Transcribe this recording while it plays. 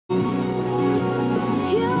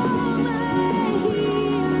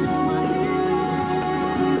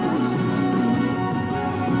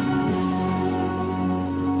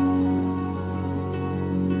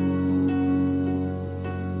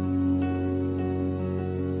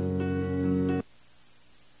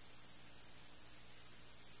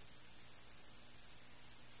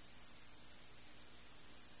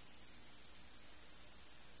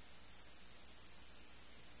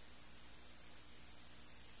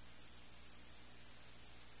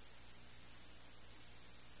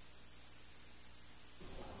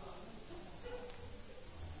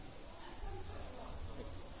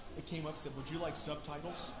Came up and said, would you like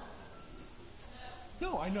subtitles?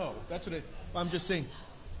 No, I know. That's what I'm just saying.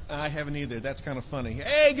 I haven't either. That's kind of funny.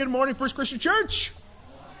 Hey, good morning, First Christian Church.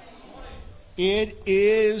 It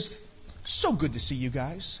is so good to see you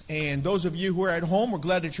guys. And those of you who are at home, we're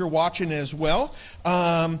glad that you're watching as well.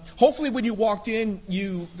 Hopefully when you walked in,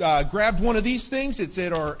 you grabbed one of these things. It's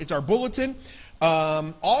our bulletin.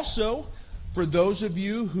 Also, for those of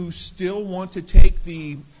you who still want to take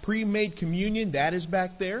the pre-made communion, that is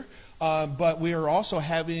back there. But we are also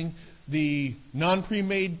having the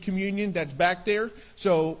non-pre-made communion that's back there.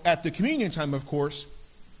 So at the communion time, of course,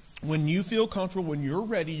 when you feel comfortable, when you're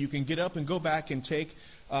ready, you can get up and go back and take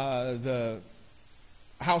the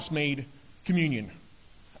house-made communion.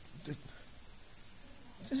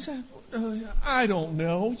 I don't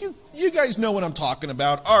know. You guys know what I'm talking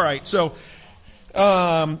about. All right, so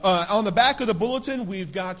on the back of the bulletin,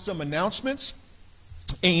 we've got some announcements.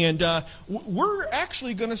 And we're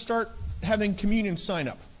actually going to start having communion sign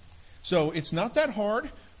up. So it's not that hard.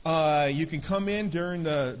 You can come in during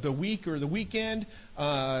the week or the weekend.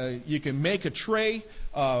 You can make a tray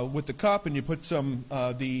with the cup, and you put some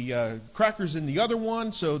the crackers in the other one,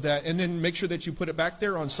 and then make sure that you put it back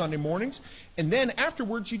there on Sunday mornings. And then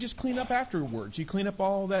afterwards, you just clean up afterwards. You clean up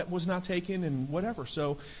all that was not taken and whatever.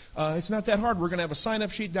 So it's not that hard. We're going to have a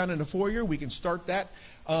sign-up sheet down in the foyer. We can start that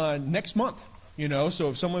next month. So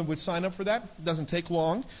if someone would sign up for that, it doesn't take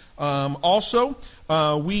long. Also,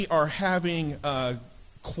 we are having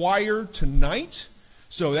choir tonight.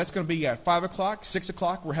 So that's going to be at 5 o'clock, 6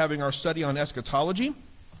 o'clock. We're having our study on eschatology.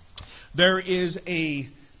 There is a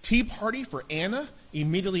tea party for Anna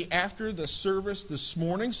immediately after the service this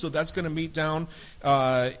morning. So that's going to meet down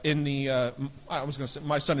in the,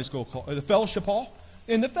 my Sunday school call, the fellowship hall.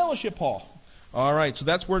 In the fellowship hall. All right, so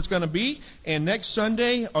that's where it's going to be. And next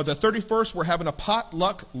Sunday, or the 31st, we're having a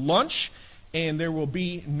potluck lunch, and there will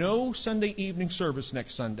be no Sunday evening service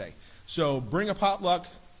next Sunday. So bring a potluck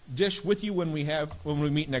dish with you when we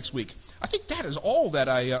meet next week. I think that is all that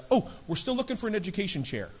we're still looking for an education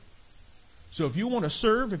chair. So if you want to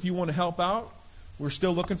serve, if you want to help out, we're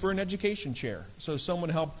still looking for an education chair. So someone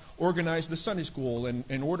help organize the Sunday school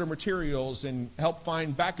and order materials and help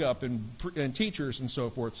find backup and teachers and so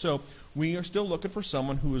forth. So we are still looking for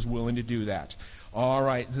someone who is willing to do that. All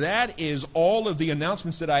right, that is all of the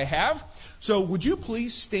announcements that I have. So would you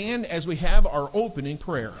please stand as we have our opening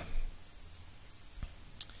prayer.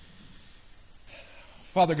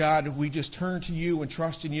 Father God, we just turn to you and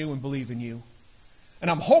trust in you and believe in you. And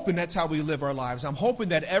I'm hoping that's how we live our lives. I'm hoping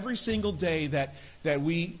that every single day that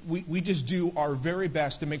we just do our very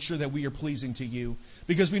best to make sure that we are pleasing to you.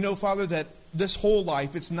 Because we know, Father, that this whole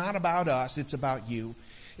life, it's not about us, it's about you.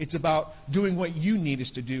 It's about doing what you need us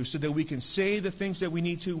to do so that we can say the things that we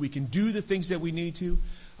need to, we can do the things that we need to,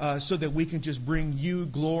 so that we can just bring you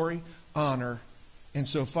glory, honor. And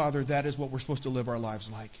so, Father, that is what we're supposed to live our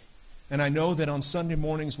lives like. And I know that on Sunday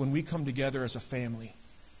mornings when we come together as a family,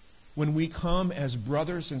 when we come as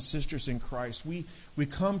brothers and sisters in Christ, we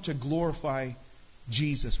come to glorify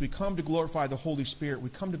Jesus. We come to glorify the Holy Spirit. We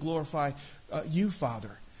come to glorify you,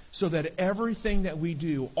 Father, so that everything that we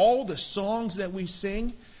do, all the songs that we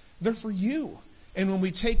sing, they're for you. And when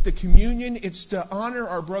we take the communion, it's to honor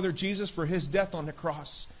our brother Jesus for his death on the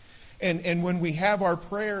cross. And when we have our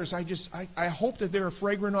prayers, I hope that they're a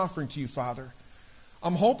fragrant offering to you, Father.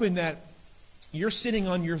 I'm hoping that you're sitting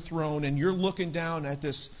on your throne and you're looking down at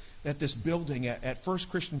this building at First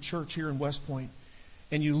Christian Church here in West Point,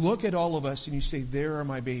 and you look at all of us and you say, there are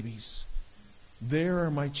my babies. There are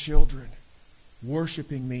my children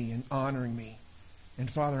worshiping me and honoring me. And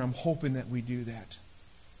Father, I'm hoping that we do that.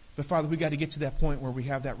 But Father, we got to get to that point where we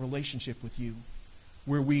have that relationship with you,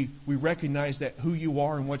 where we recognize that who you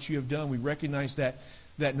are and what you have done. We recognize that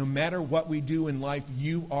no matter what we do in life,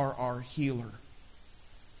 you are our healer.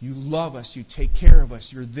 You love us. You take care of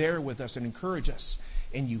us. You're there with us and encourage us.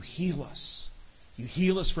 And you heal us. You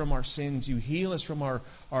heal us from our sins. You heal us from our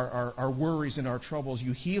worries and our troubles.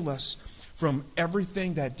 You heal us from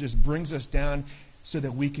everything that just brings us down so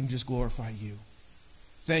that we can just glorify you.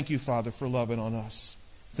 Thank you, Father, for loving on us.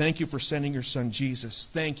 Thank you for sending your son, Jesus.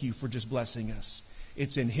 Thank you for just blessing us.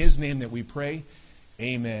 It's in his name that we pray.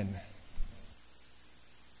 Amen.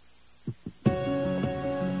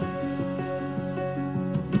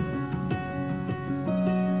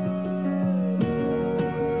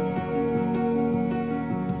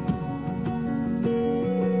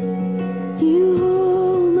 You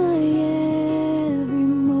hold my every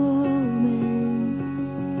moment.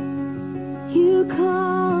 You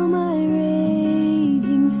calm my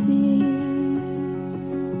raging sea.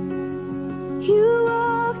 You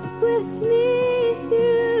walked with me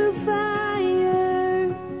through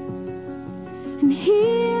fire and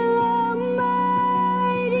heal all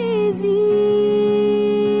my disease.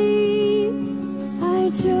 I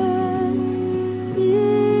trust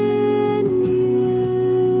in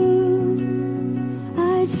you.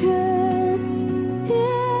 I trust in you.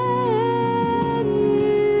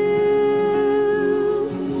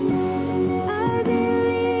 I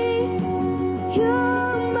believe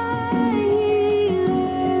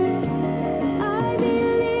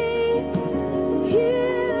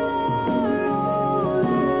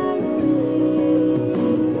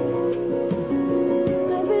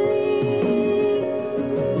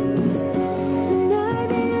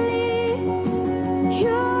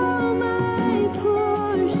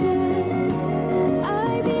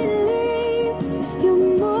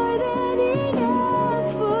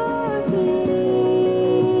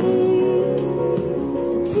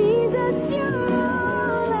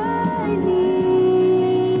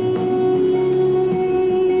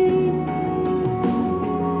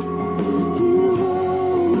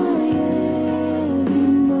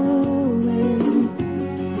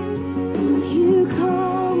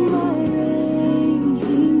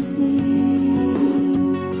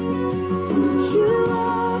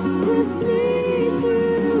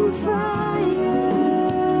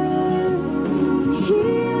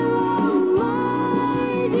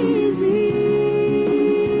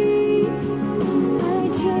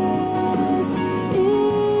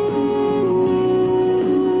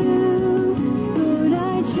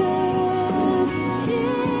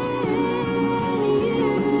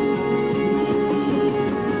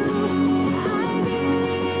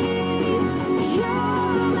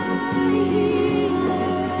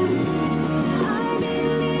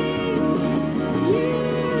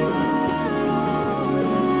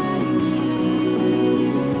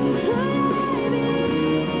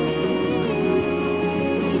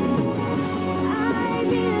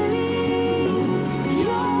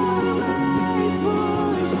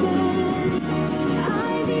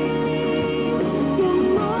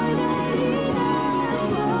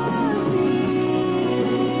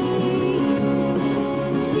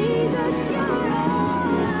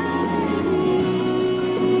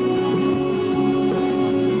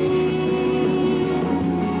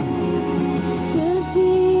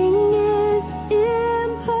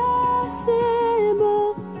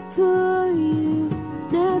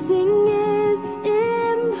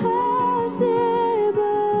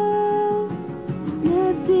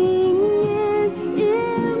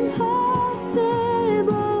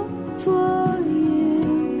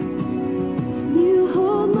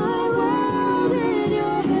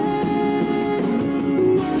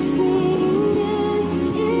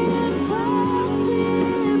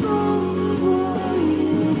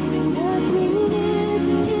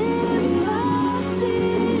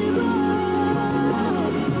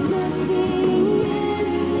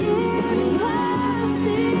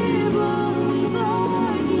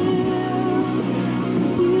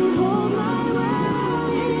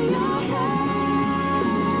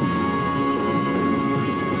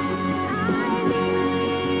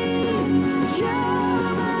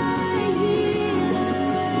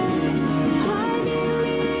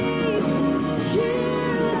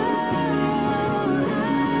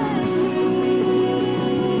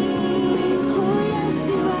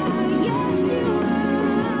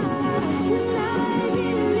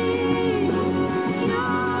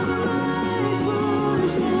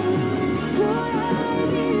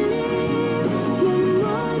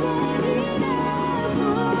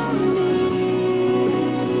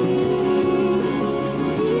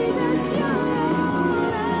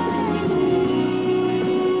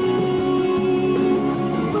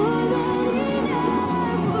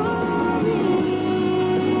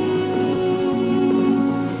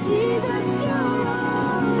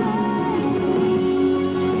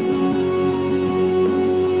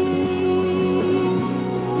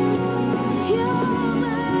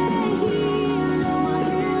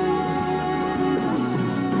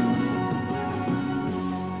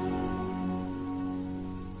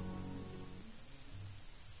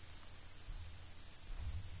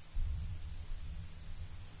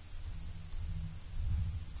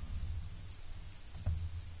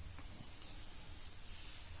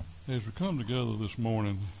As we come together this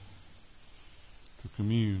morning to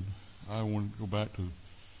commune, I want to go back to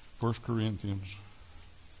 1 Corinthians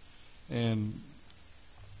and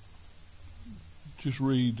just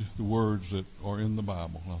read the words that are in the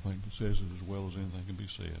Bible. I think it says it as well as anything can be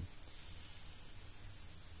said.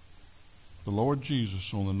 The Lord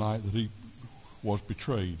Jesus, on the night that he was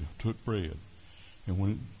betrayed, took bread, and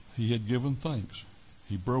when he had given thanks,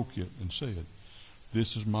 he broke it and said,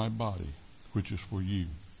 "This is my body, which is for you.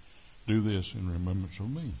 Do this in remembrance of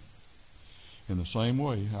me." In the same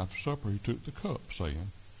way, after supper, he took the cup,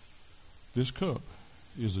 saying, "This cup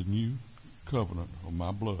is a new covenant of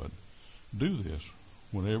my blood. Do this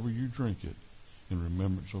whenever you drink it in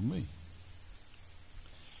remembrance of me."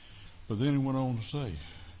 But then he went on to say,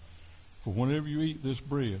 "For whenever you eat this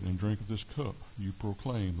bread and drink of this cup, you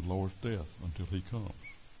proclaim the Lord's death until he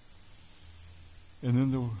comes." And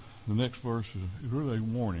then the next verse is really a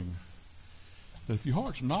warning that if your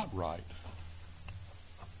heart's not right,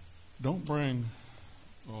 don't bring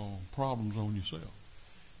problems on yourself.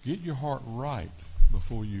 Get your heart right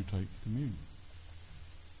before you take the communion.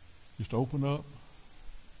 Just open up,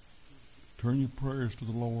 turn your prayers to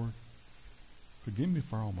the Lord. Forgive me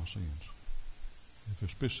for all my sins. If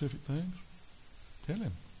there's specific things, tell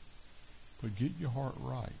him. But get your heart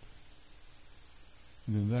right.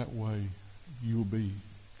 And then that way you'll be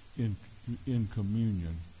in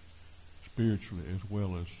communion spiritually as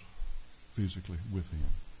well as physically with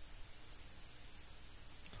him.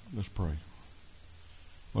 Let's pray.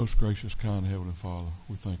 Most gracious, kind Heavenly Father,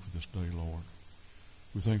 we thank you for this day, Lord.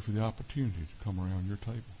 We thank you for the opportunity to come around your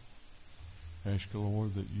table. Ask you,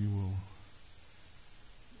 Lord, that you will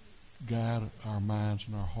guide our minds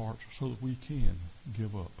and our hearts so that we can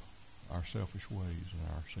give up our selfish ways and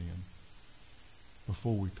our sin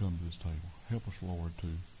before we come to this table. Help us, Lord,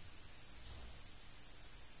 to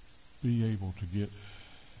be able to get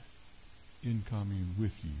in commune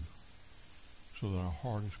with you so that our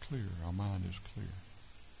heart is clear, our mind is clear,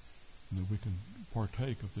 and that we can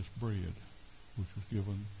partake of this bread which was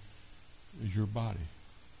given as your body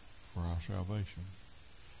for our salvation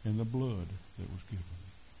and the blood that was given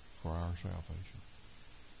for our salvation.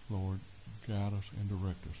 Lord, guide us and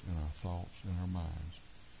direct us in our thoughts and our minds,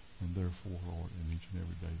 and therefore, Lord, in each and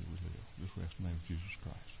every day that we live. This we ask in the name of Jesus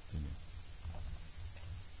Christ. Amen.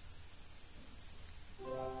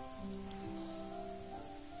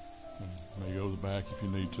 And may you go to the back if you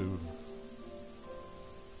need to.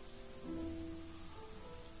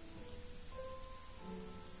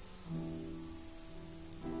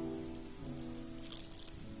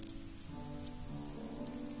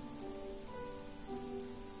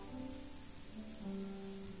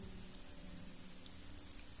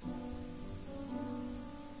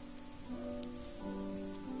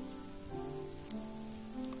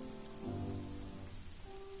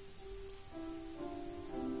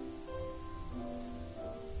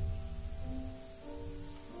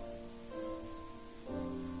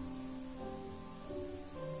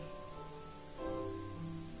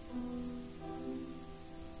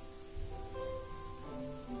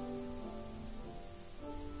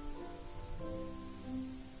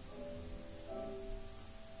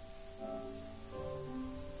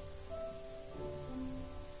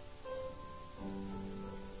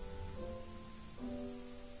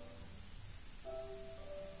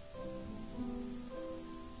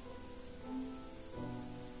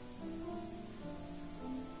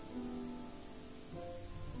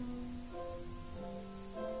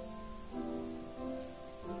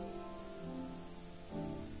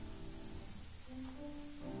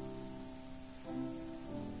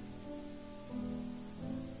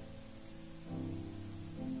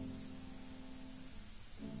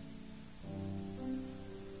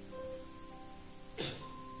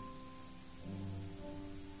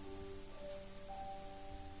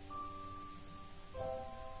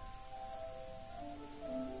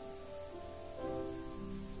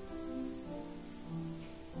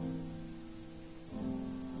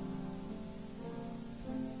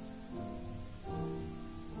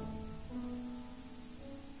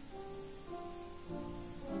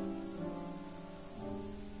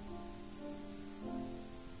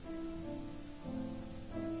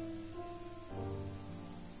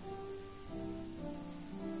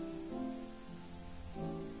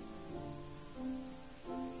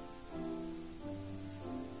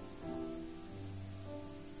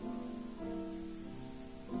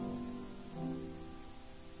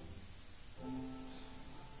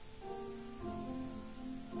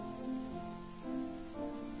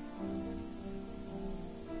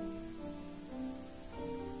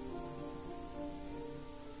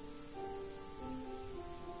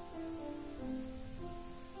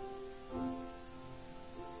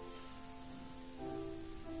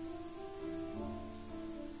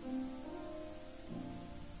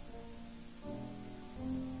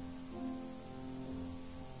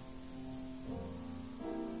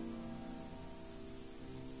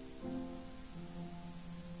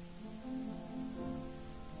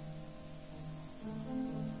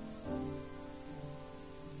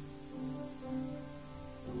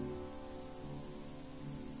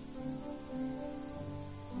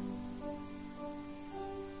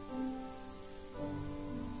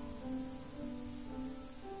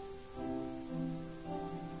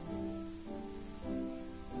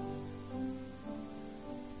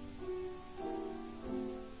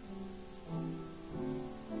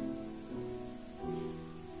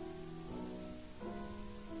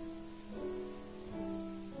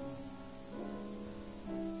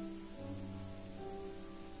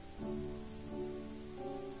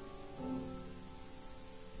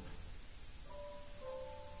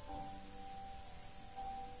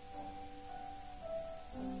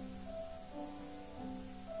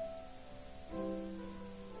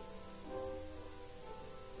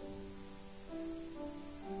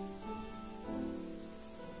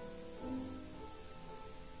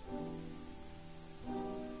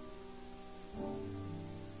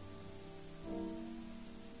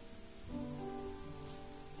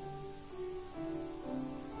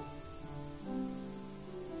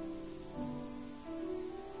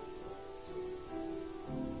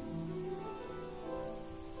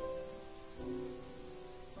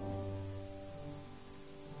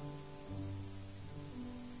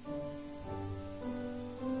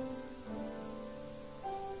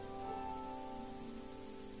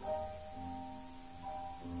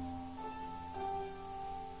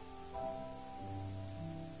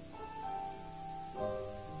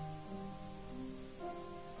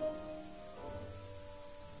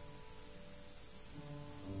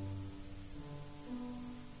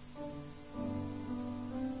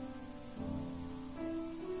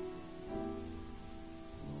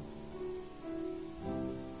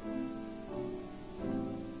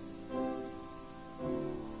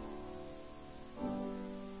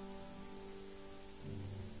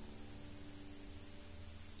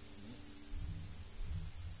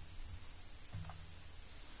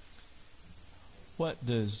 what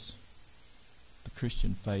does the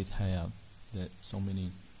Christian faith have that so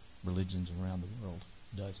many religions around the world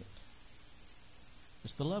doesn't?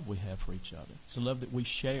 It's the love we have for each other. It's the love that we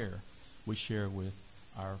share. We share with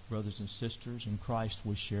our brothers and sisters in Christ.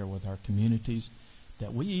 We share with our communities.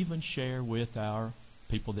 That we even share with our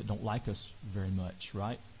people that don't like us very much,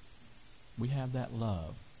 right? We have that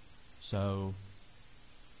love. So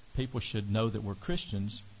people should know that we're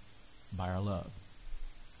Christians by our love.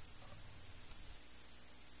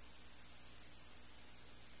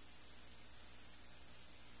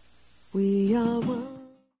 We are one.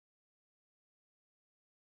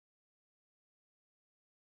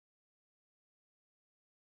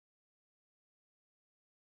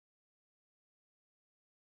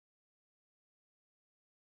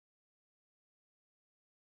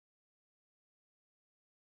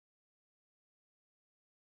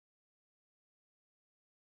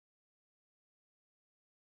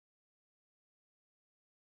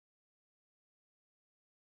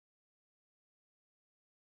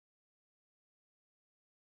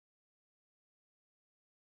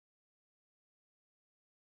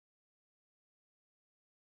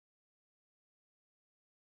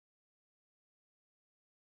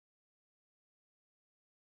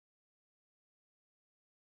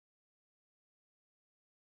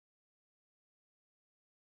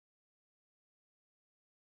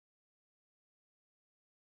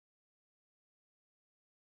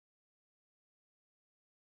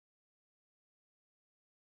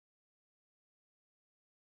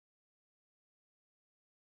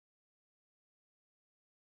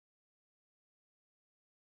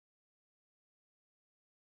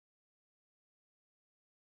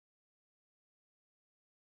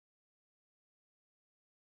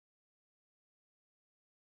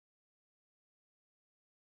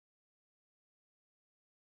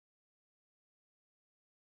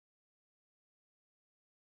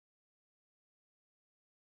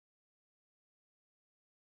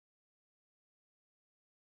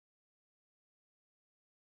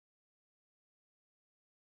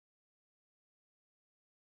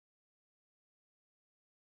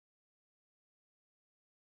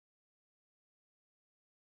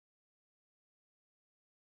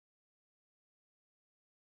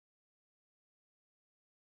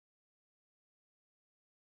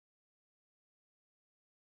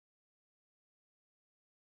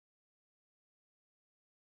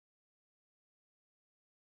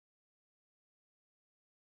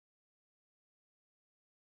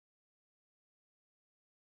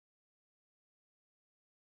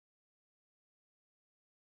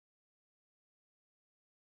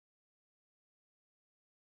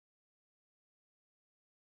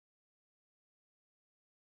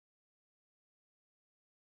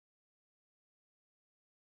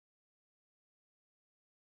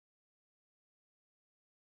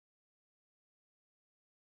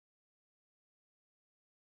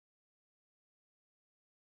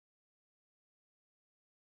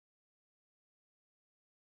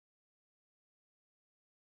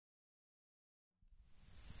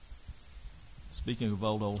 Speaking of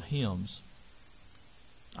old hymns,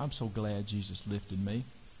 I'm so glad Jesus lifted me.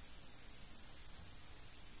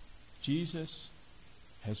 Jesus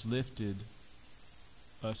has lifted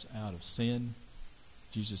us out of sin.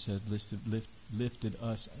 Jesus has lifted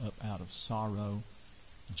us up out of sorrow.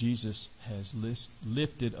 Jesus has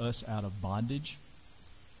lifted us out of bondage.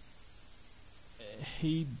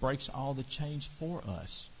 He breaks all the chains for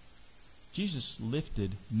us. Jesus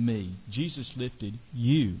lifted me. Jesus lifted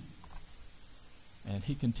you. And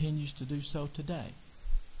He continues to do so today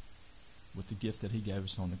with the gift that He gave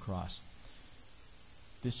us on the cross.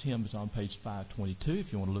 This hymn is on page 522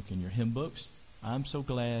 if you want to look in your hymn books. I'm so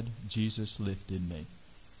glad Jesus lifted me.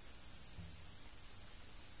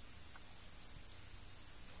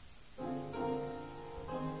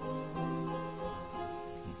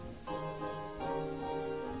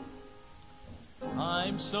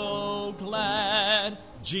 I'm so glad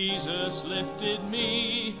Jesus lifted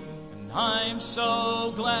me. I'm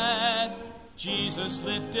so glad Jesus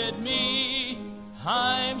lifted me.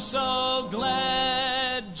 I'm so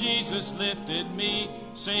glad Jesus lifted me.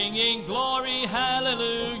 Singing glory,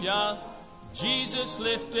 hallelujah. Jesus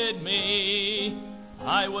lifted me.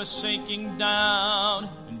 I was sinking down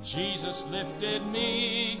and Jesus lifted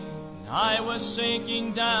me. I was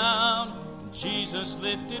sinking down and Jesus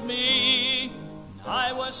lifted me.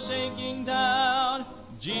 I was sinking down,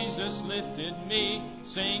 Jesus lifted me,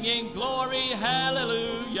 singing glory,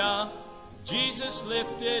 hallelujah. Jesus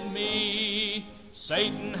lifted me.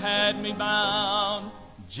 Satan had me bound,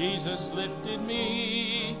 Jesus lifted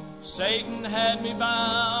me. Satan had me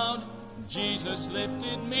bound, Jesus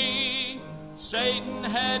lifted me. Satan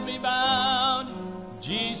had me bound.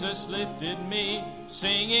 Jesus lifted me,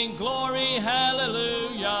 singing glory,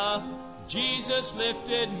 hallelujah. Jesus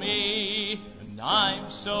lifted me, and I'm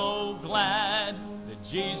so glad that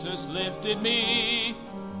Jesus lifted me.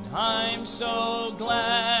 And I'm so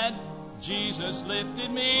glad Jesus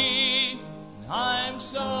lifted me. And I'm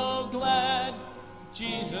so glad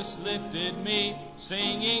Jesus lifted me,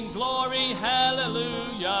 singing glory,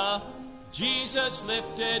 hallelujah. Jesus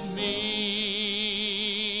lifted me.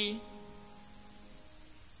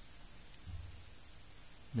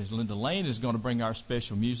 Ms. Linda Lane is going to bring our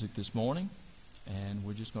special music this morning, and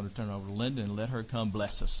we're just going to turn it over to Linda and let her come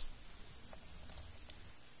bless us.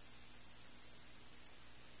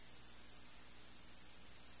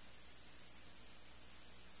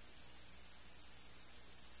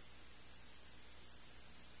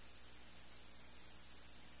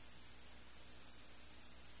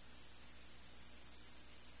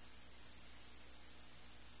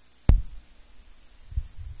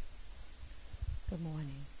 Good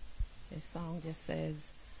morning. This song just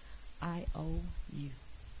says, I owe you.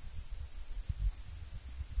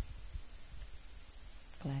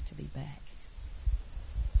 Glad to be back.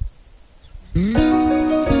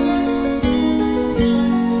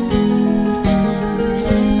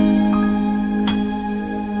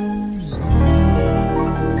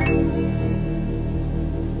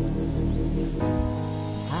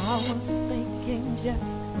 I was thinking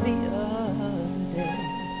just the other day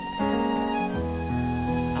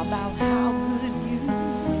about how good you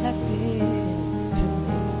have been to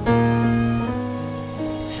me,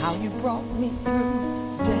 how you brought me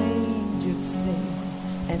through danger, sin,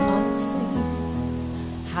 and unseen,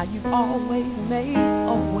 how you've always made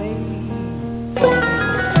a way for me.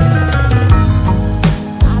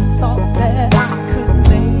 I thought that I could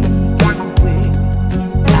make it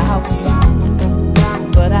without you,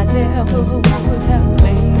 but I never would have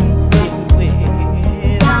made it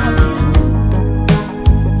without you.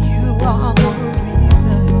 You are the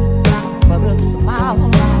reason for the smile on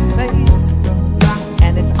my face,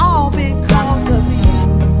 and it's all because of you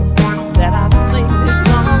that I sing this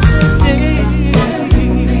song today.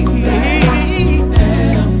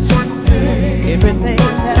 Everything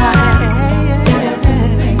that I am,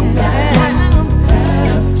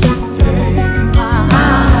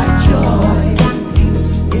 my joy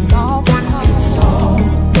is all because of you.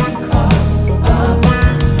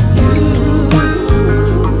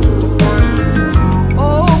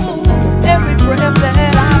 Oh, every breath that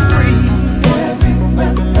I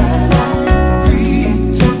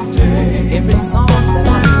breathe today, every song that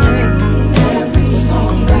I sing,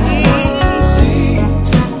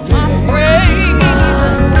 my praise,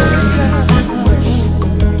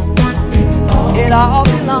 it all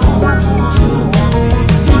belongs to you.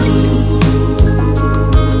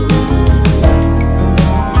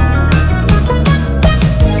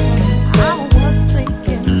 I was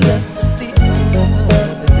thinking just the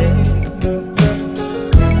other day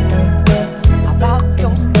about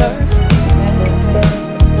your mercy and your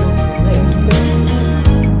grace.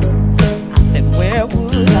 I said, where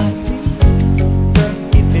would I be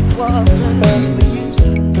if it wasn't for you?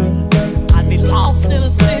 I'd be lost in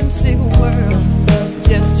a sin-sick world,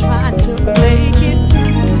 just trying to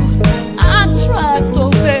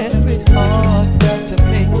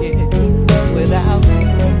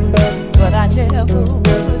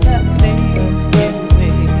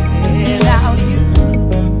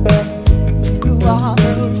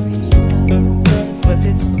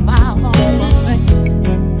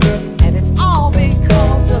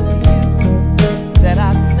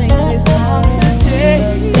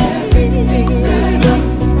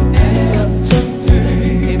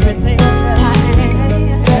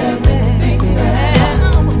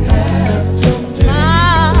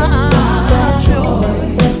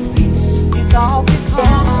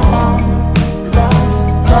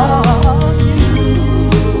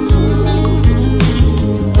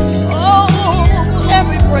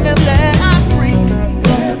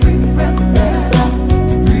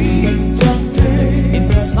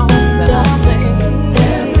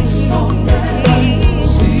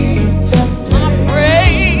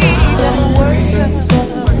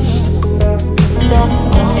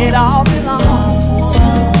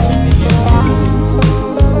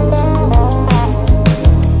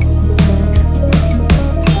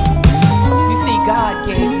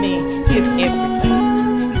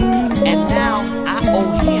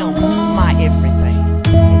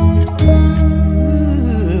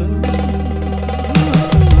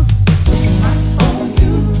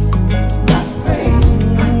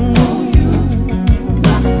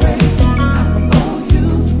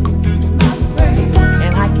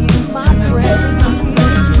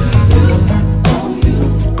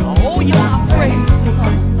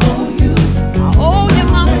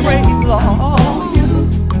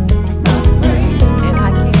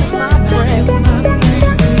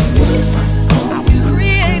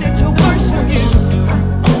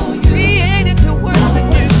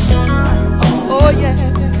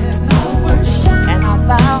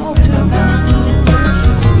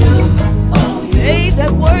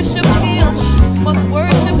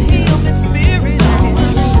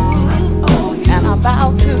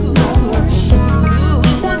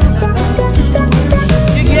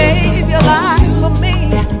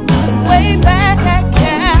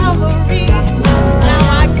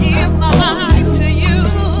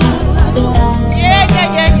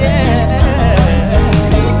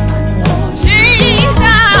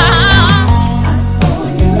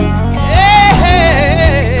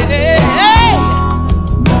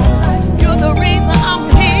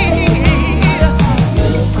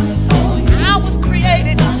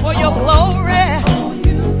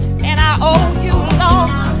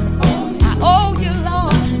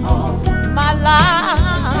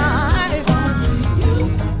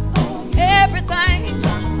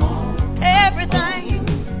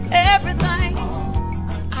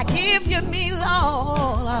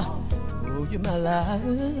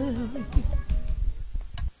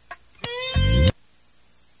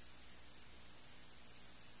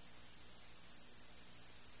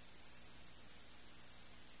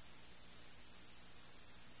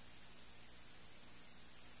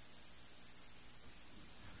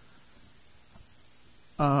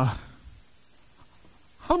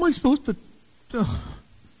How am I supposed to?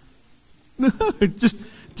 No,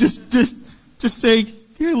 just say,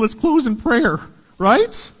 here, let's close in prayer,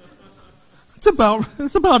 right?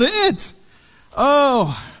 That's about it.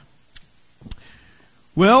 Oh,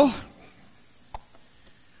 well,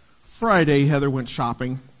 Friday Heather went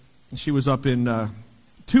shopping. She was up in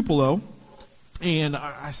Tupelo, and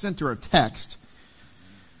I sent her a text,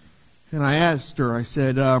 and I asked her. I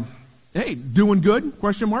said, "Hey, doing good?" ?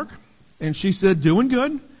 And she said, "Doing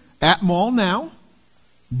good. At Mall Now,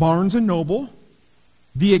 Barnes and Noble,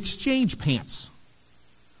 the Exchange Pants."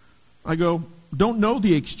 I go, "Don't know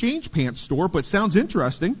the Exchange Pants store, but sounds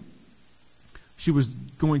interesting." She was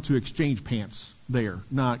going to exchange pants there,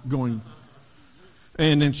 not going.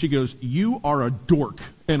 And then she goes, "You are a dork."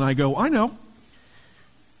 And I go, "I know."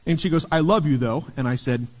 And she goes, "I love you, though." And I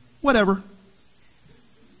said, "Whatever."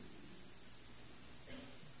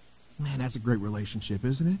 Man, that's a great relationship,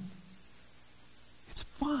 isn't it? It's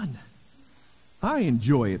fun. I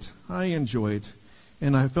enjoy it.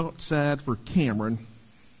 And I felt sad for Cameron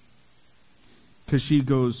because she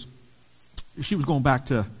was going back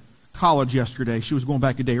to college yesterday. She was going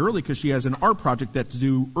back a day early because she has an art project that's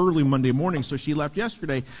due early Monday morning, so she left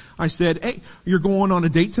yesterday. I said, "Hey, you're going on a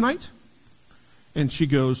date tonight?" And she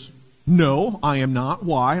goes, "No, I am not."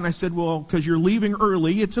 "Why?" And I said, "Well, because you're leaving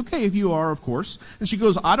early. It's okay if you are, of course." And she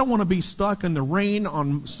goes, "I don't want to be stuck in the rain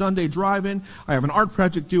on Sunday driving. I have an art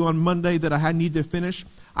project due on Monday that I need to finish.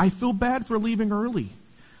 I feel bad for leaving early."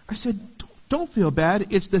 I said, "Don't feel bad.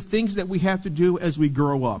 It's the things that we have to do as we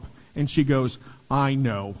grow up." And she goes, "I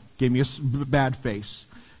know." Gave me a bad face.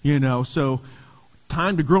 So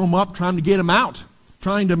time to grow them up, time to get them out,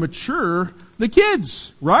 trying to mature the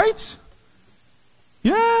kids, right?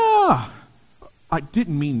 Yeah. I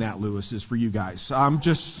didn't mean that, Lewis, is for you guys. I'm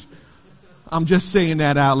just saying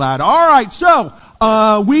that out loud. All right, so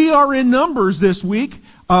we are in Numbers this week.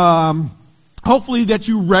 Hopefully that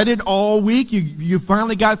you read it all week. You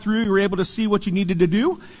finally got through. You were able to see what you needed to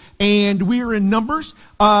do. And we are in Numbers.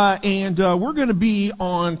 And we're going to be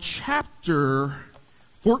on chapter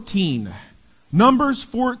 14. Numbers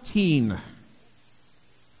 14.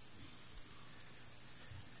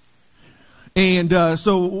 And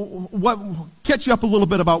so, catch you up a little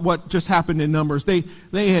bit about what just happened in Numbers. They've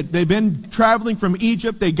been traveling from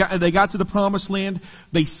Egypt. They got to the Promised Land.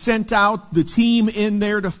 They sent out the team in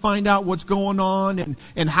there to find out what's going on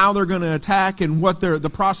and how they're going to attack and what the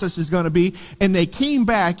process is going to be. And they came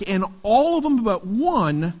back, and all of them but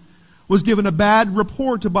one was given a bad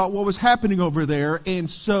report about what was happening over there. And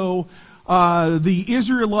so the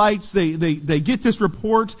Israelites they get this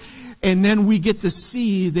report. And then we get to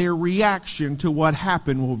see their reaction to what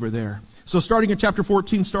happened over there. So starting in chapter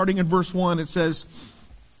 14, starting in verse 1, it says,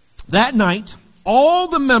 "That night, all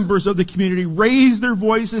the members of the community raised their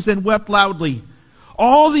voices and wept loudly.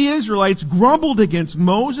 All the Israelites grumbled against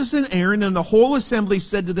Moses and Aaron, and the whole assembly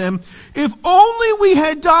said to them, 'If only we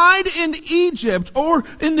had died in Egypt or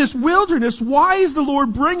in this wilderness, why is the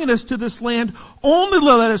Lord bringing us to this land? Only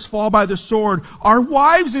let us fall by the sword. Our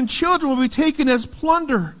wives and children will be taken as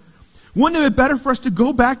plunder. Wouldn't it be better for us to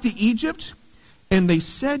go back to Egypt?' And they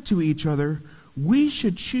said to each other, 'We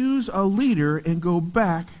should choose a leader and go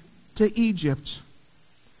back to Egypt.'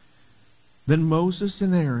 Then Moses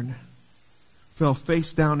and Aaron fell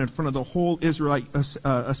face down in front of the whole Israelite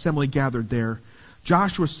assembly gathered there.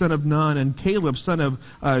 Joshua son of Nun and Caleb son of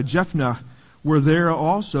Jephunneh were there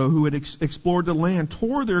also, who had explored the land,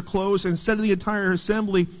 tore their clothes, and said to the entire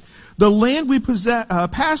assembly, 'The land we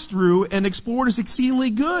passed through and explored is exceedingly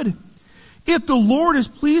good. If the Lord is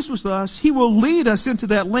pleased with us, He will lead us into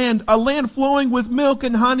that land, a land flowing with milk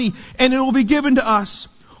and honey, and it will be given to us.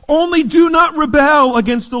 Only do not rebel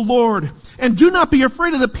against the Lord, and do not be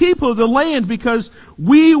afraid of the people of the land, because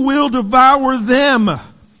we will devour them.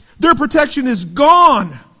 Their protection is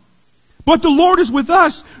gone, but the Lord is with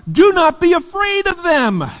us. Do not be afraid of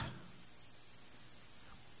them.'" Let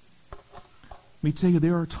me tell you,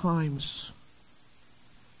 there are times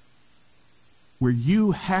where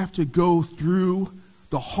you have to go through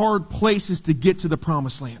the hard places to get to the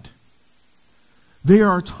Promised Land. There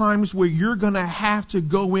are times where you're going to have to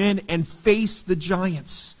go in and face the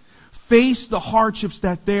giants, face the hardships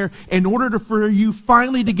that there, in order for you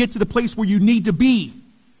finally to get to the place where you need to be.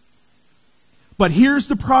 But here's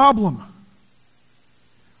the problem.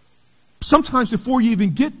 Sometimes before you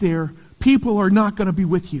even get there, people are not going to be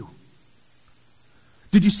with you.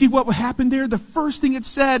 Did you see what happened there? The first thing it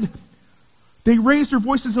said, they raised their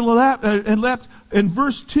voices and leapt, in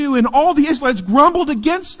verse 2, and all the Israelites grumbled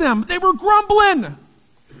against them. They were grumbling.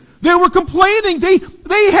 They were complaining. They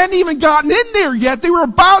hadn't even gotten in there yet. They were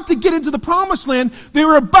about to get into the promised land. They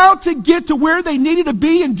were about to get to where they needed to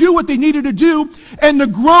be and do what they needed to do. And the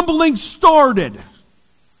grumbling started.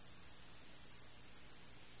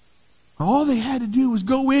 All they had to do was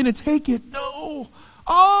go in and take it. No.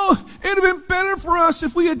 Oh, it would have been better for us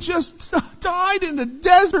if we had just died in the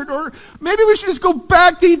desert. Or maybe we should just go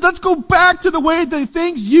back let's go back to the way that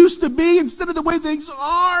things used to be instead of the way things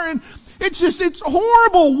are. And it's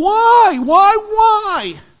horrible.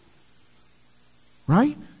 Why?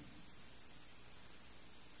 Right?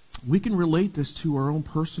 We can relate this to our own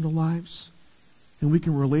personal lives, and we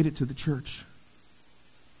can relate it to the church.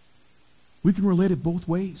 We can relate it both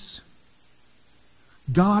ways.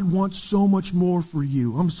 God wants so much more for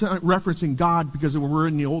you. I'm referencing God because we're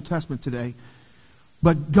in the Old Testament today.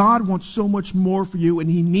 But God wants so much more for you, and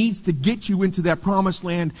He needs to get you into that promised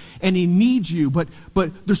land, and He needs you. But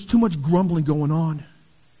there's too much grumbling going on.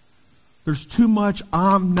 There's too much,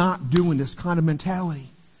 I'm not doing this kind of mentality.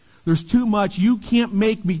 There's too much, you can't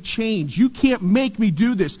make me change. You can't make me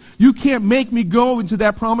do this. You can't make me go into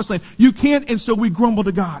that promised land. You can't, and so we grumble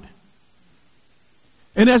to God.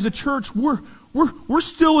 And as a church, we're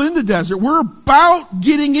still in the desert. We're about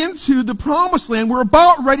getting into the promised land. We're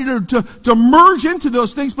about ready to merge into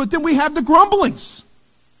those things, but then we have the grumblings.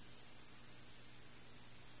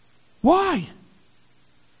 Why?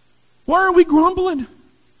 Why are we grumbling?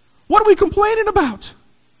 What are we complaining about?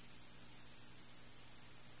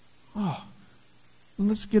 Oh,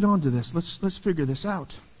 let's get on to this. Let's figure this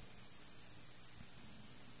out.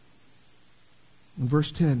 In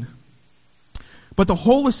verse 10. But the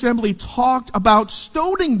whole assembly talked about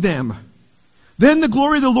stoning them. Then the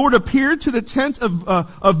glory of the Lord appeared to the tent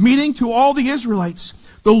of meeting to all the Israelites.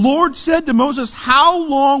 The Lord said to Moses, how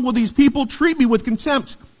long will these people treat me with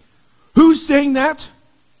contempt? Who's saying that?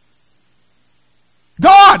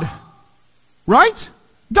 God! Right?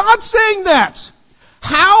 God's saying that.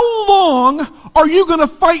 How long are you going to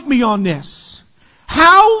fight me on this?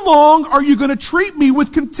 How long are you going to treat me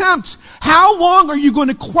with contempt? How long are you going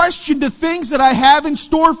to question the things that I have in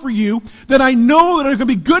store for you, that I know that are going to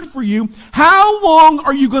be good for you? How long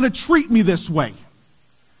are you going to treat me this way?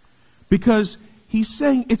 Because he's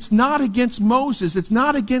saying it's not against Moses, it's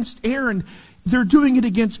not against Aaron, they're doing it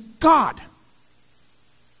against God.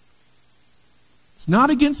 It's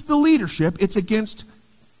not against the leadership, it's against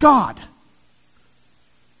God.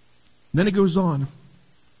 Then it goes on.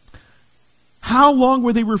 How long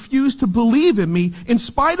will they refuse to believe in me in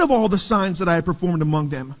spite of all the signs that I have performed among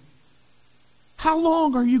them? How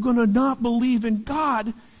long are you going to not believe in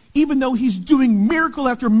God even though He's doing miracle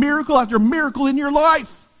after miracle after miracle in your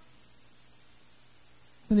life?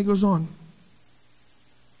 Then he goes on.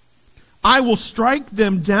 I will strike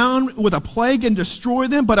them down with a plague and destroy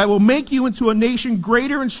them, but I will make you into a nation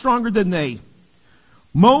greater and stronger than they.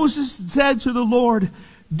 Moses said to the Lord,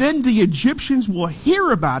 then the Egyptians will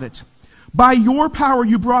hear about it. By your power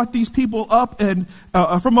you brought these people up and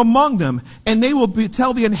from among them, and they will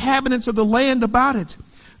tell the inhabitants of the land about it.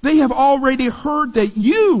 They have already heard that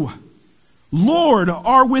you, Lord,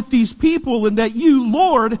 are with these people, and that you,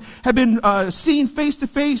 Lord, have been seen face to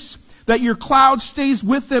face, that your cloud stays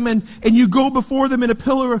with them, and you go before them in a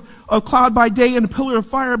pillar of cloud by day and a pillar of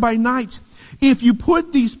fire by night. If you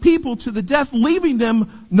put these people to the death, leaving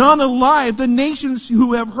them none alive, the nations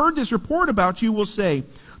who have heard this report about you will say,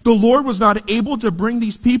 the Lord was not able to bring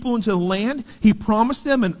these people into the land He promised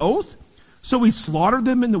them an oath, so He slaughtered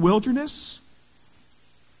them in the wilderness.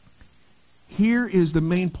 Here is the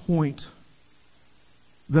main point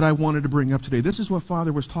that I wanted to bring up today. This is what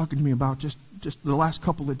Father was talking to me about just the last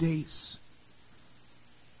couple of days.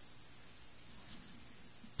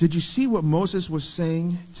 Did you see what Moses was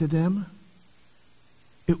saying to them?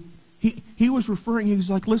 He was referring, he was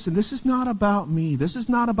like, listen, this is not about me. This is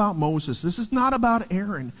not about Moses. This is not about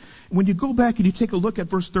Aaron. When you go back and you take a look at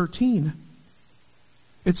verse 13,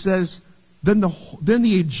 it says, then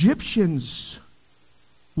the Egyptians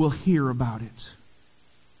will hear about it.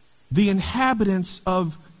 The inhabitants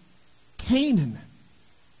of Canaan,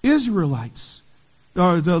 Israelites,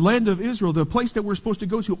 the land of Israel, the place that we're supposed to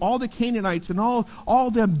go to, all the Canaanites and all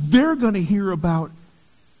of them, they're going to hear about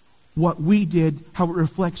what we did, how it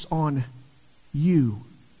reflects on you,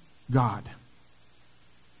 God.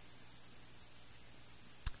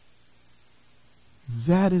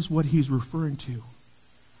 That is what he's referring to.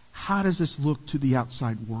 How does this look to the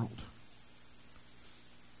outside world?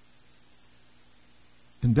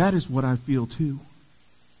 And that is what I feel too.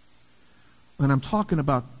 And I'm talking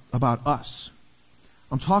about us.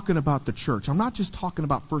 I'm talking about the church. I'm not just talking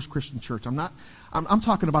about First Christian Church. I'm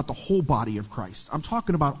talking about the whole body of Christ. I'm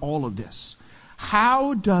talking about all of this.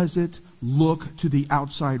 How does it look to the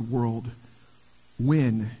outside world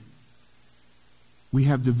when we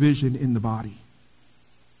have division in the body?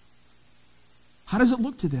 How does it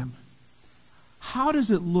look to them? How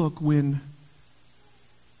does it look when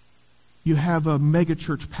you have a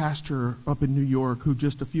megachurch pastor up in New York who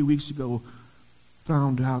just a few weeks ago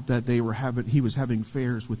found out that he was having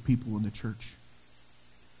affairs with people in the church?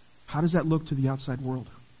 How does that look to the outside world?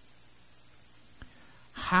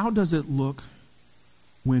 How does it look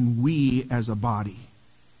when we as a body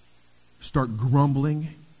start grumbling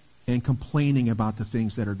and complaining about the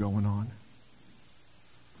things that are going on?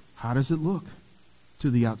 How does it look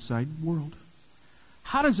to the outside world?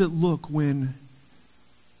 How does it look when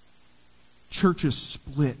churches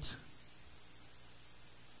split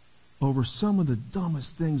over some of the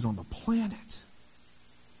dumbest things on the planet?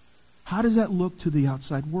 How does that look to the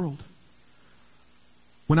outside world?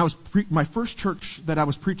 When I was my first church that I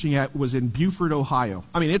was preaching at was in Beaufort, Ohio.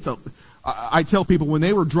 I mean, I tell people when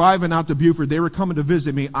they were driving out to Beaufort, they were coming to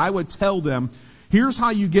visit me, I would tell them, here's how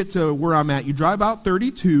you get to where I'm at. You drive out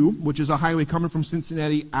 32, which is a highway coming from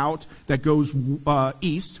Cincinnati out that goes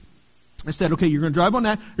east. I said, okay, you're going to drive on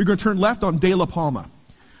that. You're going to turn left on De La Palma.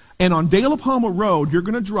 And on De La Palma Road, you're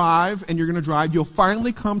going to drive, and you're going to drive. You'll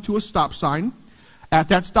finally come to a stop sign. At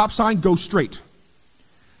that stop sign, go straight.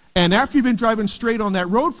 And after you've been driving straight on that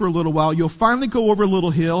road for a little while, you'll finally go over a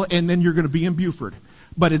little hill, and then you're going to be in Beaufort.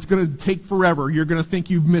 But it's going to take forever. You're going to think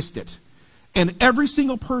you've missed it. And every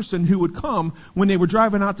single person who would come, when they were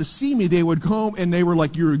driving out to see me, they would come and they were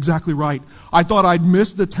like, you're exactly right. I thought I'd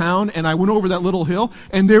missed the town, and I went over that little hill,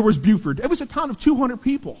 and there was Beaufort. It was a town of 200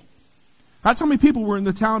 people. That's how many people were in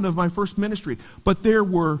the town of my first ministry. But there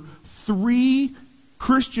were 3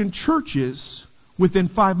 Christian churches within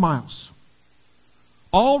 5 miles.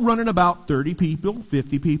 All running about 30 people,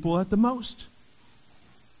 50 people at the most.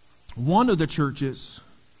 One of the churches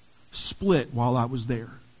split while I was there.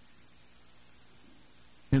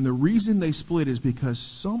 And the reason they split is because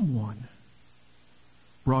someone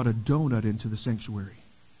brought a donut into the sanctuary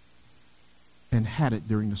and had it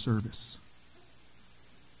during the service.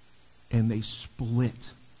 And they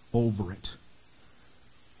split over it.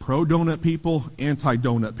 Pro-donut people,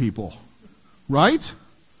 anti-donut people. Right?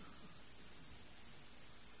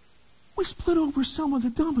 We split over some of the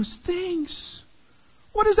dumbest things.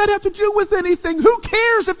 What does that have to do with anything? Who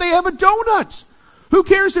cares if they have a donut? Who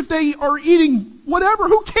cares if they are eating whatever?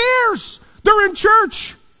 Who cares? They're in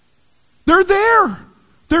church. They're there.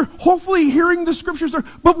 They're hopefully hearing the scriptures there.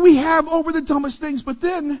 But we have over the dumbest things. But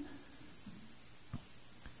then,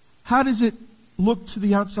 how does it look to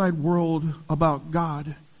the outside world about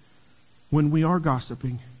God when we are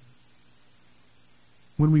gossiping?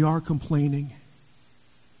 When we are complaining?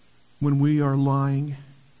 When we are lying?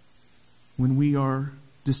 When we are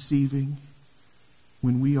deceiving?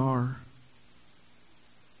 When we are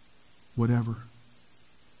whatever?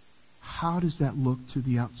 How does that look to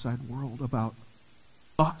the outside world about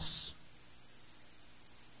us?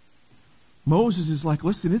 Moses is like,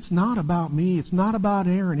 listen, it's not about me. It's not about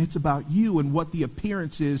Aaron. It's about you and what the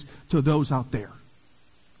appearance is to those out there.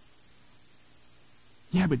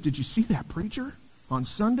 Yeah, but did you see that preacher on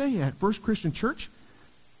Sunday at First Christian Church?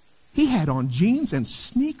 He had on jeans and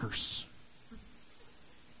sneakers.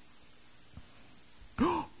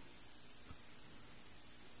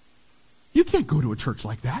 You can't go to a church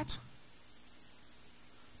like that.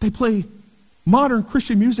 They play modern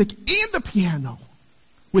Christian music and the piano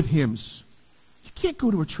with hymns. You can't go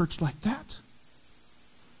to a church like that.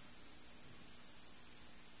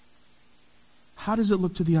 How does it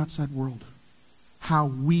look to the outside world? How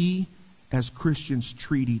we as Christians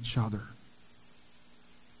treat each other.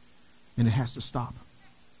 And it has to stop.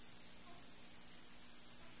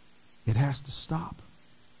 It has to stop.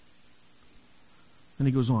 And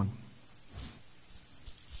he goes on.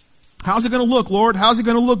 How's it going to look, Lord? How's it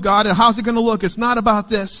going to look, God? How's it going to look? It's not about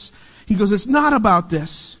this. He goes, it's not about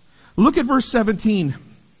this. Look at verse 17.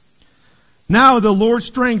 Now the Lord's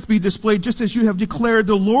strength be displayed just as you have declared.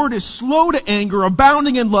 The Lord is slow to anger,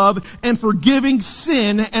 abounding in love, and forgiving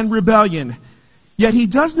sin and rebellion. Yet he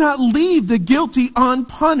does not leave the guilty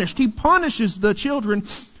unpunished. He punishes the children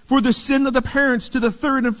for the sin of the parents to the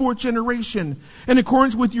 3rd and 4th generation. In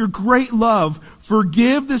accordance with your great love,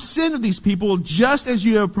 forgive the sin of these people just as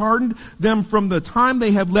you have pardoned them from the time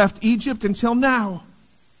they have left Egypt until now.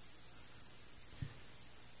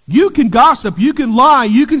 You can gossip, you can lie,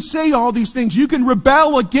 you can say all these things, you can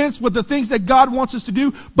rebel against what the things that God wants us to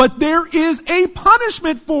do, but there is a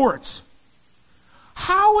punishment for it.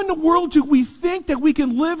 How in the world do we think that we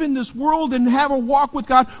can live in this world and have a walk with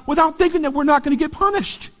God without thinking that we're not going to get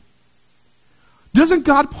punished? Doesn't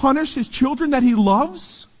God punish his children that he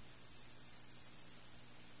loves?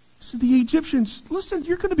 So the Egyptians, listen,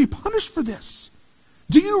 you're going to be punished for this.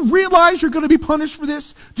 Do you realize you're going to be punished for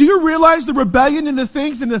this? Do you realize the rebellion and the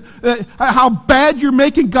things and how bad you're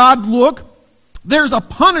making God look? There's a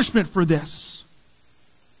punishment for this.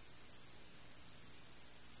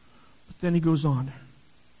 But then he goes on.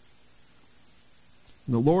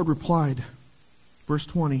 And the Lord replied, verse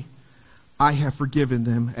 20, I have forgiven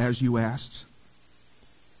them as you asked.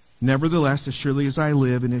 Nevertheless, as surely as I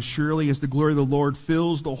live, and as surely as the glory of the Lord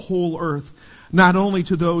fills the whole earth, not only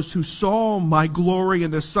to those who saw my glory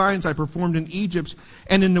and the signs I performed in Egypt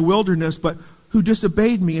and in the wilderness, but who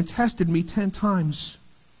disobeyed me and tested me 10 times,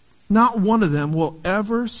 not one of them will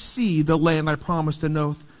ever see the land I promised an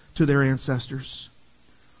oath to their ancestors.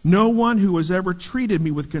 No one who has ever treated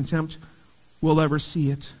me with contempt will ever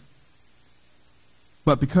see it.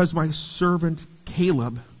 But because my servant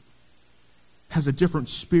Caleb has a different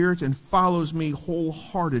spirit and follows me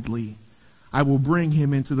wholeheartedly, I will bring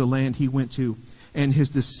him into the land he went to, and his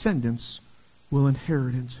descendants will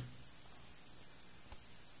inherit it.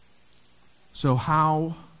 So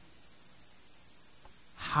how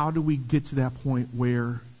do we get to that point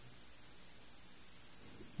where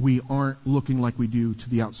we aren't looking like we do to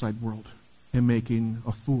the outside world and making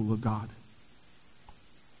a fool of God?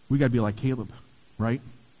 We got to be like Caleb, right?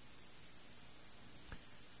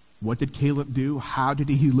 What did Caleb do? How did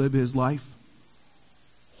he live his life?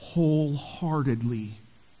 Wholeheartedly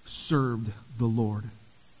served the Lord.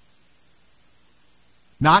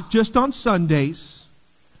 Not just on Sundays,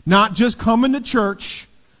 not just coming to church,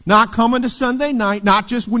 not coming to Sunday night, not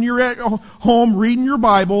just when you're at home reading your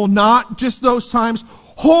Bible, not just those times,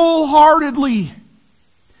 wholeheartedly.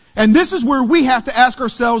 And this is where we have to ask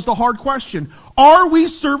ourselves the hard question. Are we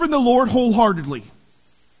serving the Lord wholeheartedly?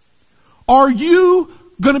 Are you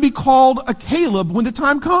going to be called a Caleb when the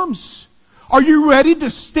time comes? Are you ready to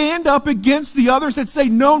stand up against the others that say,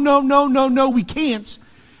 no, no, no, no, no, we can't?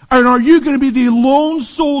 And are you going to be the lone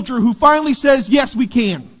soldier who finally says, yes, we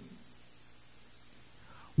can?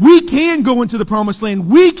 We can go into the promised land.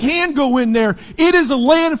 We can go in there. It is a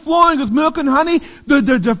land flowing with milk and honey.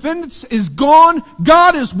 The defense is gone.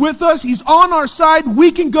 God is with us. He's on our side.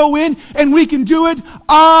 We can go in and we can do it.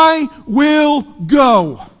 I will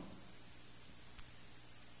go.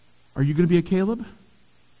 Are you going to be a Caleb?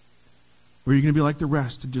 Or are you going to be like the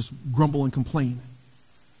rest and just grumble and complain?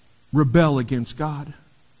 Rebel against God?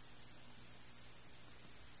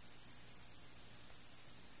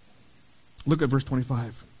 Look at verse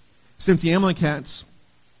 25. Since the Amalekites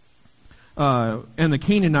and the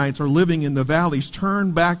Canaanites are living in the valleys,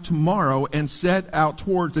 turn back tomorrow and set out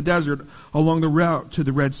towards the desert along the route to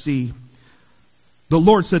the Red Sea. The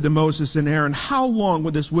Lord said to Moses and Aaron, how long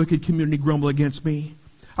will this wicked community grumble against me?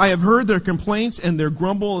 I have heard their complaints and their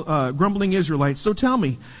grumbling Israelites. So tell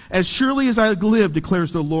me, as surely as I live,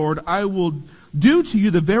 declares the Lord, I will do to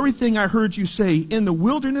you the very thing I heard you say. In the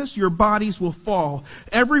wilderness your bodies will fall,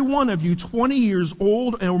 every one of you 20 years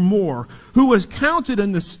old or more, who was counted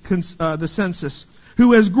in the census,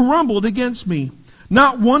 who has grumbled against me.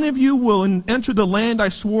 Not one of you will enter the land I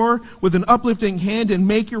swore with an uplifting hand and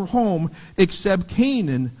make your home, except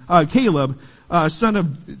Caleb, son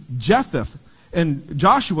of Jephthah, and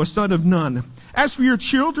Joshua, son of Nun. As for your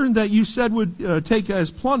children that you said would take as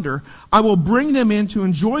plunder, I will bring them in to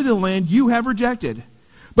enjoy the land you have rejected.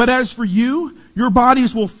 But as for you, your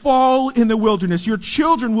bodies will fall in the wilderness. Your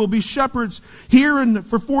children will be shepherds here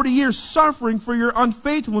for 40 years, suffering for your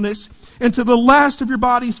unfaithfulness, until the last of your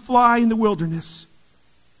bodies lies in the wilderness.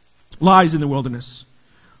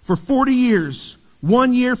 For 40 years,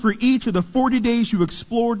 1 year for each of the 40 days you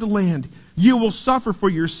explored the land, you will suffer for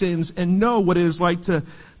your sins and know what it is like to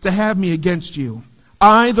have me against you.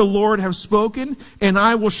 I, the Lord, have spoken, and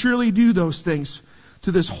I will surely do those things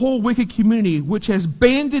to this whole wicked community which has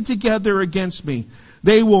banded together against me.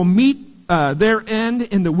 They will meet their end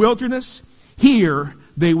in the wilderness. Here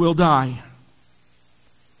they will die.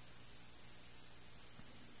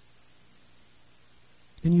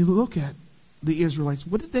 And you look at the Israelites.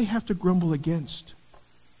 What did they have to grumble against?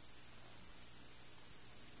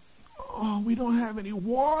 Oh, we don't have any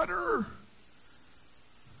water.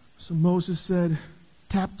 So Moses said,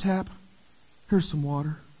 tap, tap, here's some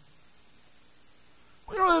water.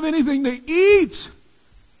 We don't have anything to eat.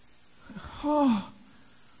 Oh,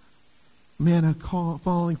 manna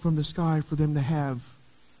falling from the sky for them to have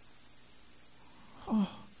Oh,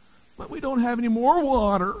 but we don't have any more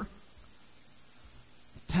water.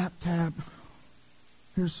 Tap, tap.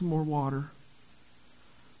 Here's some more water.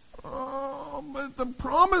 Oh, but the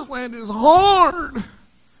promised land is hard.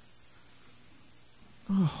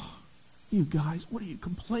 Oh, you guys, what are you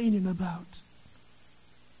complaining about?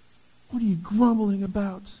 What are you grumbling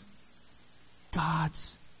about?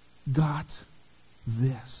 God's got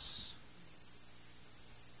this.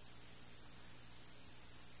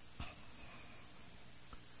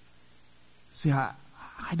 See, I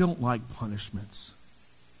don't like punishments.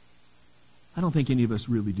 I don't think any of us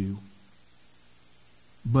really do.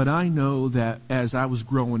 But I know that as I was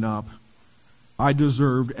growing up, I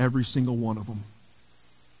deserved every single one of them.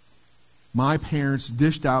 My parents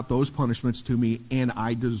dished out those punishments to me, and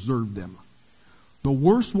I deserved them. The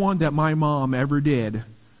worst one that my mom ever did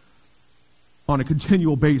on a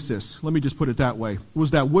continual basis, let me just put it that way,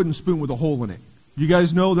 was that wooden spoon with a hole in it. You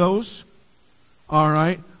guys know those? All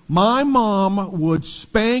right. My mom would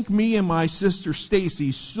spank me and my sister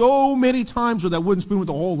Stacy so many times with that wooden spoon with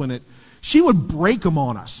a hole in it. She would break them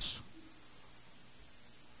on us.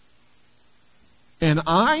 And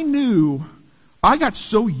I knew, I got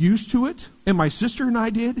so used to it, and my sister and I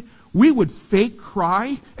did, we would fake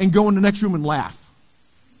cry and go in the next room and laugh.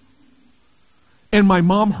 And my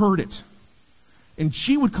mom heard it. And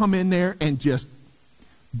she would come in there and just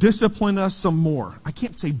discipline us some more. I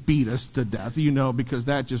can't say beat us to death, because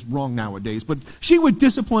that's just wrong nowadays. But she would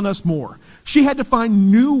discipline us more. She had to find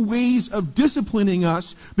new ways of disciplining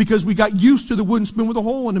us because we got used to the wooden spoon with a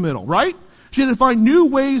hole in the middle, right? She had to find new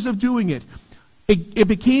ways of doing it. It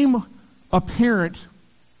became apparent.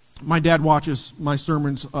 My dad watches my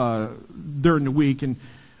sermons during the week, and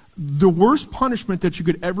the worst punishment that you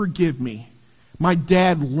could ever give me, my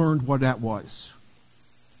dad learned what that was.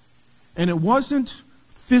 And it wasn't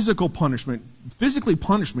physical punishment. Physically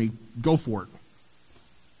punish me, go for it.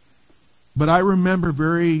 But I remember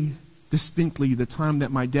very distinctly the time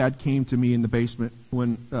that my dad came to me in the basement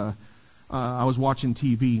when I was watching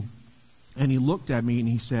TV, and he looked at me and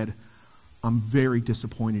he said, "I'm very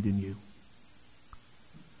disappointed in you."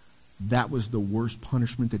 That was the worst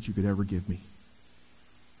punishment that you could ever give me.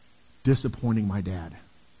 Disappointing my dad.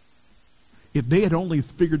 If they had only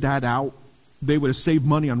figured that out, they would have saved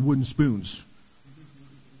money on wooden spoons.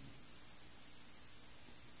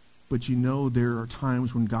 But there are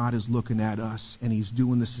times when God is looking at us and He's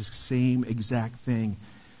doing this same exact thing.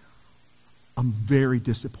 I'm very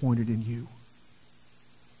disappointed in you.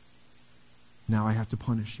 Now I have to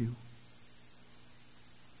punish you.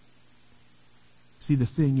 See, the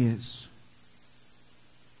thing is,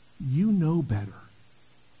 you know better.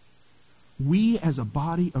 We as a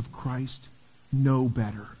body of Christ know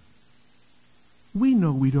better. We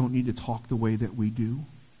know we don't need to talk the way that we do.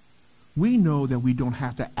 We know that we don't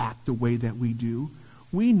have to act the way that we do.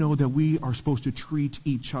 We know that we are supposed to treat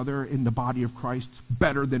each other in the body of Christ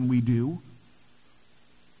better than we do.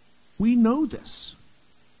 We know this.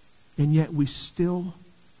 And yet we still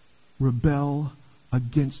rebel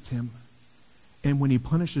against Him. And when He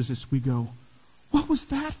punishes us, we go, "What was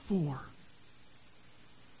that for?"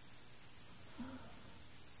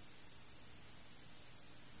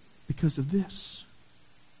 Because of this.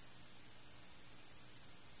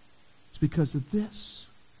 It's because of this.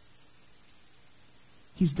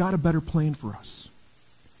 He's got a better plan for us.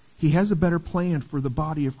 He has a better plan for the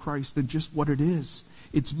body of Christ than just what it is.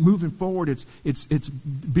 It's moving forward. It's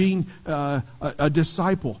being a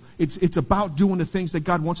disciple. It's about doing the things that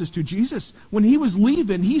God wants us to. Jesus, when He was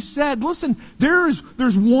leaving, He said, "Listen, there's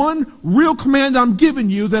one real command I'm giving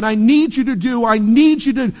you that I need you to do. I need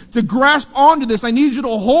you to grasp onto this. I need you to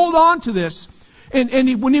hold on to this." And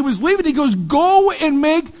when He was leaving, He goes, "Go and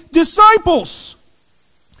make disciples.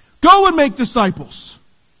 Go and make disciples.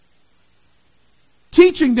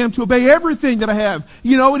 Teaching them to obey everything that I have."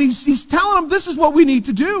 And he's telling them this is what we need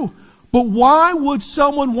to do. But why would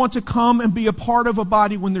someone want to come and be a part of a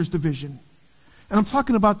body when there's division? And I'm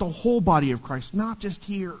talking about the whole body of Christ, not just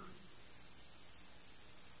here.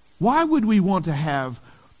 Why would we want to have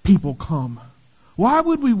people come? Why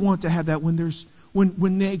would we want to have that when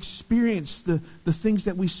they experience the things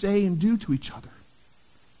that we say and do to each other?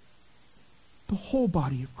 The whole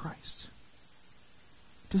body of Christ.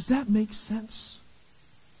 Does that make sense?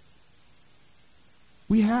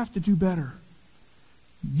 We have to do better.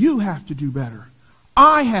 You have to do better.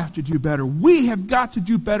 I have to do better. We have got to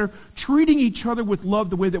do better treating each other with love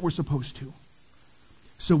the way that we're supposed to.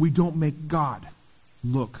 So we don't make God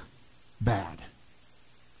look bad.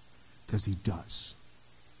 Because He does.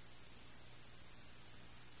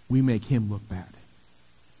 We make Him look bad.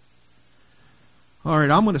 All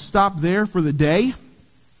right, I'm going to stop there for the day.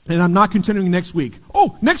 And I'm not continuing next week.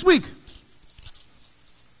 Oh, next week!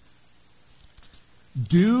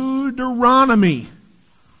 Deuteronomy.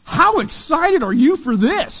 How excited are you for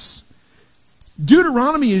this?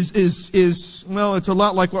 Deuteronomy is well, it's a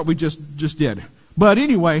lot like what we just did. But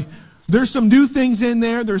anyway, there's some new things in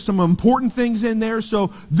there. There's some important things in there.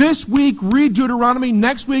 So this week, read Deuteronomy.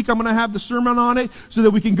 Next week, I'm going to have the sermon on it so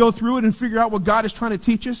that we can go through it and figure out what God is trying to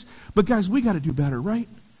teach us. But guys, we got to do better, right?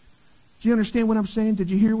 Do you understand what I'm saying?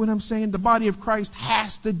 Did you hear what I'm saying? The body of Christ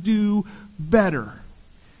has to do better.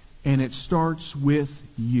 And it starts with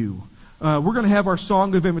you. We're going to have our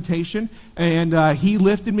song of invitation, and He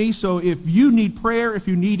Lifted Me. So if you need prayer, if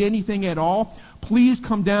you need anything at all, please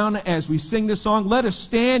come down as we sing this song. Let us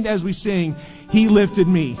stand as we sing, He Lifted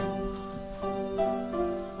Me.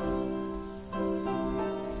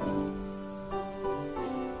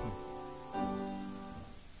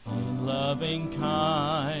 In loving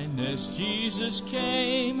kindness Jesus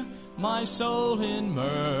came, my soul in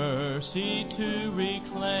mercy to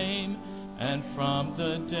reclaim, and from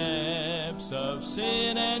the depths of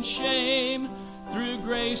sin and shame, through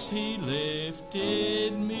grace He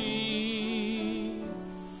lifted me.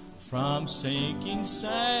 From sinking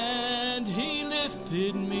sand He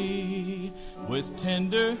lifted me, with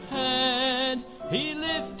tender hand He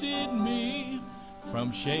lifted me.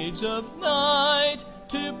 From shades of night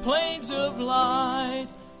to plains of light,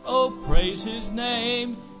 oh, praise His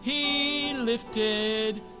name, He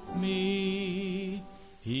lifted me.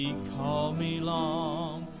 He called me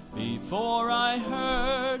long before I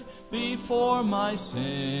heard, before my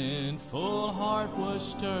sinful heart was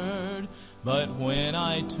stirred. But when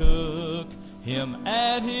I took Him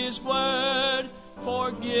at His word,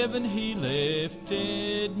 forgiven He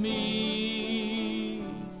lifted me.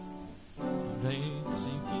 Late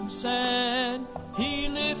sinking sand, He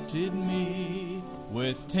lifted me.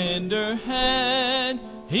 With tender hand,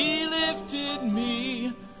 He lifted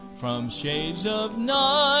me. From shades of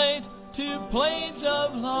night to plains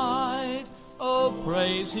of light, oh,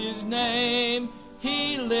 praise His name,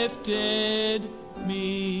 He lifted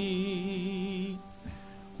me.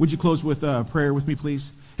 Would you close with prayer with me,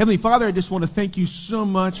 please? Heavenly Father, I just want to thank You so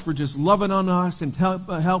much for just loving on us and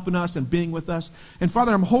helping us and being with us. And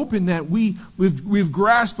Father, I'm hoping that we've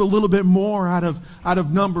grasped a little bit more out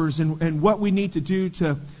of Numbers and what we need to do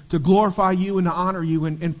to glorify You and to honor You.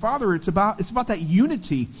 And Father, it's about that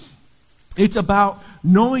unity. It's about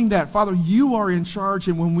knowing that, Father, You are in charge,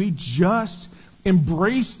 and when we just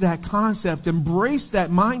embrace that concept, embrace that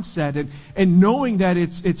mindset, and knowing that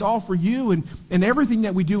it's all for You, and everything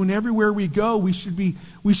that we do and everywhere we go, we should be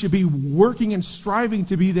working and striving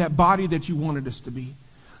to be that body that You wanted us to be.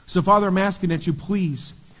 So, Father, I'm asking that You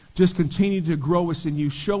please just continue to grow us in You,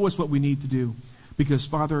 show us what we need to do, because,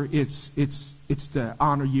 Father, it's to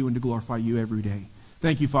honor You and to glorify You every day.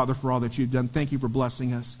 Thank You, Father, for all that You've done. Thank You for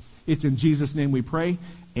blessing us. It's in Jesus' name we pray.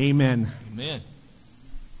 Amen. Amen.